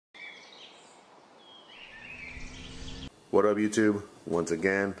What up YouTube? Once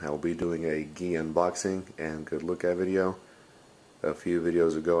again, I will be doing a gi unboxing and good look at video. A few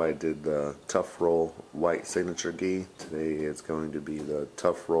videos ago I did the TUFROL white signature gi. Today it's going to be the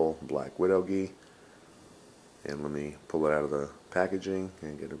TUFROL Black Widow gi. And let me pull it out of the packaging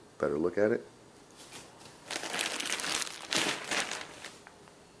and get a better look at it.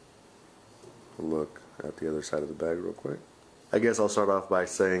 Look at the other side of the bag real quick. I guess I'll start off by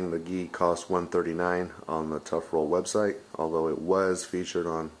saying the gi costs $139 on the TUFROL website, although it was featured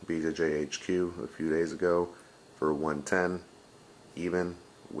on BJJ HQ a few days ago for $110 even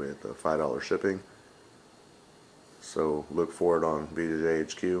with a $5 shipping. So look for it on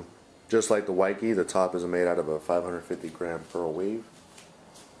BJJ HQ. Just like the white gi, the top is made out of a 550 gram pearl weave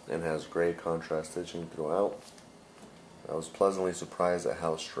and has gray contrast stitching throughout. I was pleasantly surprised at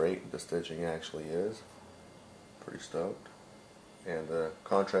how straight the stitching actually is. Pretty stoked. And the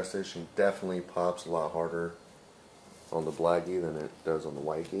contrast stitching definitely pops a lot harder on the black gi than it does on the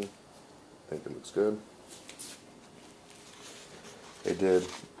white gi. I think it looks good. They did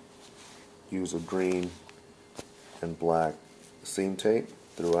use a green and black seam tape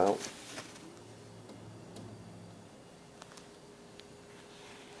throughout.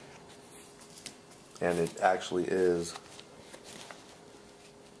 And it actually is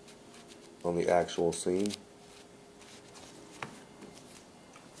on the actual seam.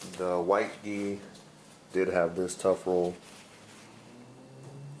 The white gi did have this TUFROL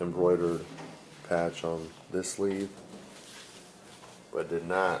embroidered patch on this sleeve, but did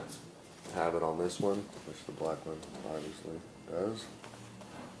not have it on this one, which the black one obviously does.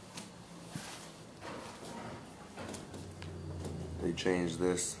 They changed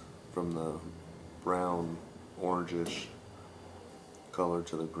this from the brown orangish color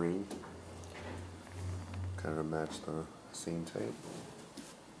to the green, kind of match the seam tape.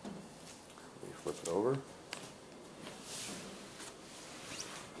 Flip it over.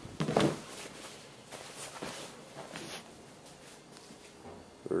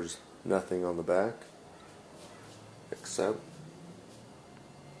 There's nothing on the back except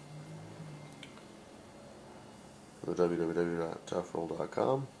the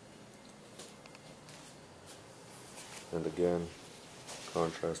www.tufrol.com, and again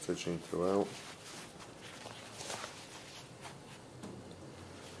contrast stitching throughout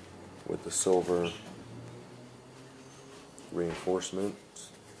with the silver reinforcements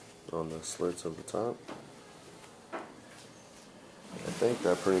on the slits of the top. I think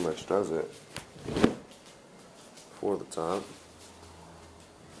that pretty much does it for the top.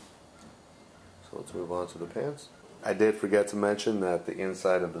 So let's move on to the pants. I did forget to mention that the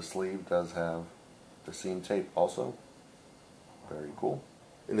inside of the sleeve does have the seam tape also. Very cool.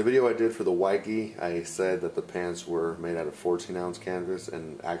 In the video I did for the white gi, I said that the pants were made out of 14-ounce canvas,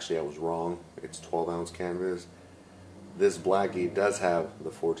 and actually I was wrong. It's 12-ounce canvas. This black gi does have the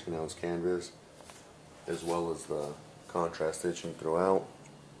 14-ounce canvas, as well as the contrast stitching throughout.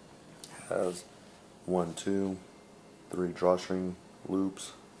 It has 1, 2, 3 drawstring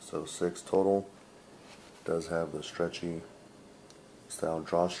loops, so 6 total. It does have the stretchy style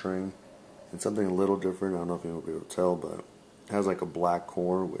drawstring, and something a little different. I don't know if you'll be able to tell, but it has like a black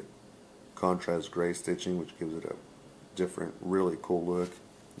core with contrast gray stitching, which gives it a different, really cool look,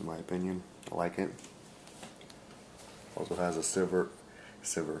 in my opinion. I like it. Also has a silver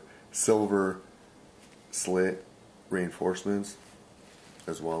slit reinforcements,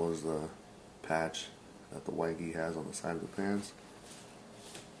 as well as the patch that the white gi has on the side of the pants.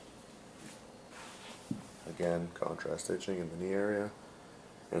 Again, contrast stitching in the knee area.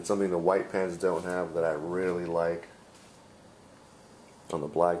 And something the white pants don't have that I really like on the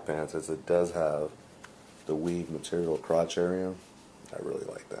black pants is it does have the weave material crotch area. I really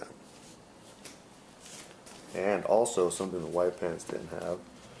like that. And also something the white pants didn't have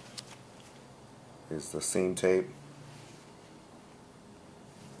is the seam tape.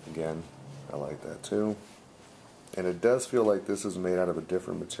 Again, I like that too. And it does feel like this is made out of a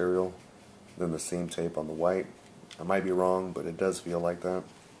different material than the seam tape on the white. I might be wrong, but it does feel like that.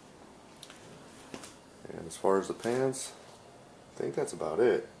 And as far as the pants, I think that's about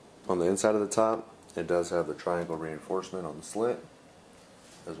it. On the inside of the top, it does have the triangle reinforcement on the slit,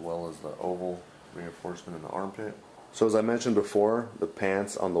 as well as the oval reinforcement in the armpit. So as I mentioned before, the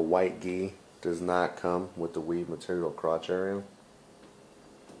pants on the white gi does not come with the weave material crotch area.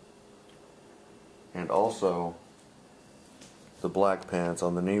 And also, the black pants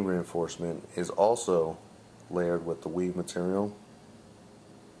on the knee reinforcement is also layered with the weave material,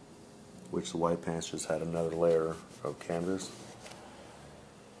 which the white pants just had another layer of canvas.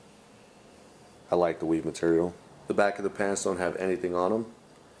 I like the weave material. The back of the pants don't have anything on them.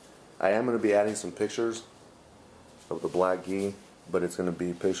 I am going to be adding some pictures of the black gi, but it's going to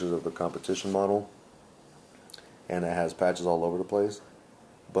be pictures of the competition model, and it has patches all over the place.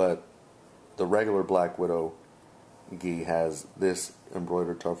 But the regular Black Widow gi has this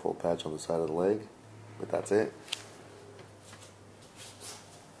embroidered TUFROL patch on the side of the leg, but that's it.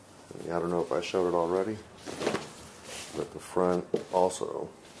 I don't know if I showed it already, but the front also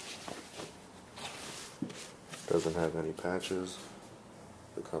doesn't have any patches.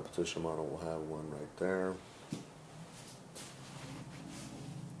 The competition model will have one right there,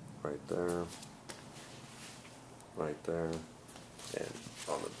 right there, right there, and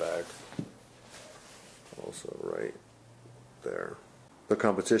on the back also right there. The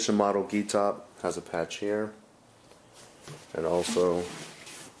competition model gi top has a patch here, and also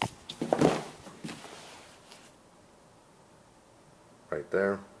right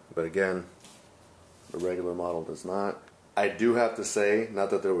there, but again, the regular model does not. I do have to say, not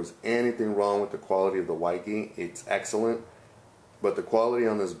that there was anything wrong with the quality of the white gi, it's excellent, but the quality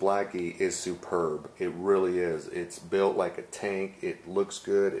on this black gi is superb. It really is. It's built like a tank. It looks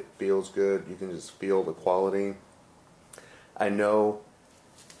good. It feels good. You can just feel the quality. I know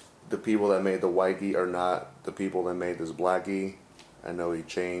the people that made the white gi are not the people that made this black gi. I know he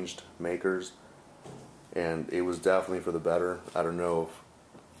changed makers, and it was definitely for the better. I don't know if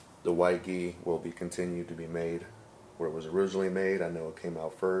the white gi will be continued to be made where it was originally made. I know it came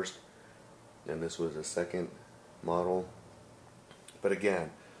out first, and this was a second model. But again,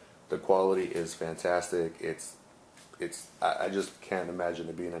 the quality is fantastic. I just can't imagine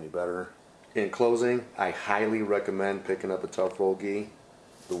it being any better. In closing, I highly recommend picking up a TUFROL gi,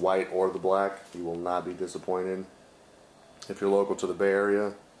 the white or the black. You will not be disappointed. If you're local to the Bay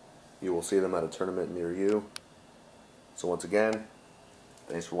Area, you will see them at a tournament near you. So once again,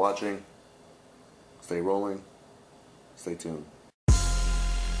 thanks for watching. Stay rolling. Stay tuned.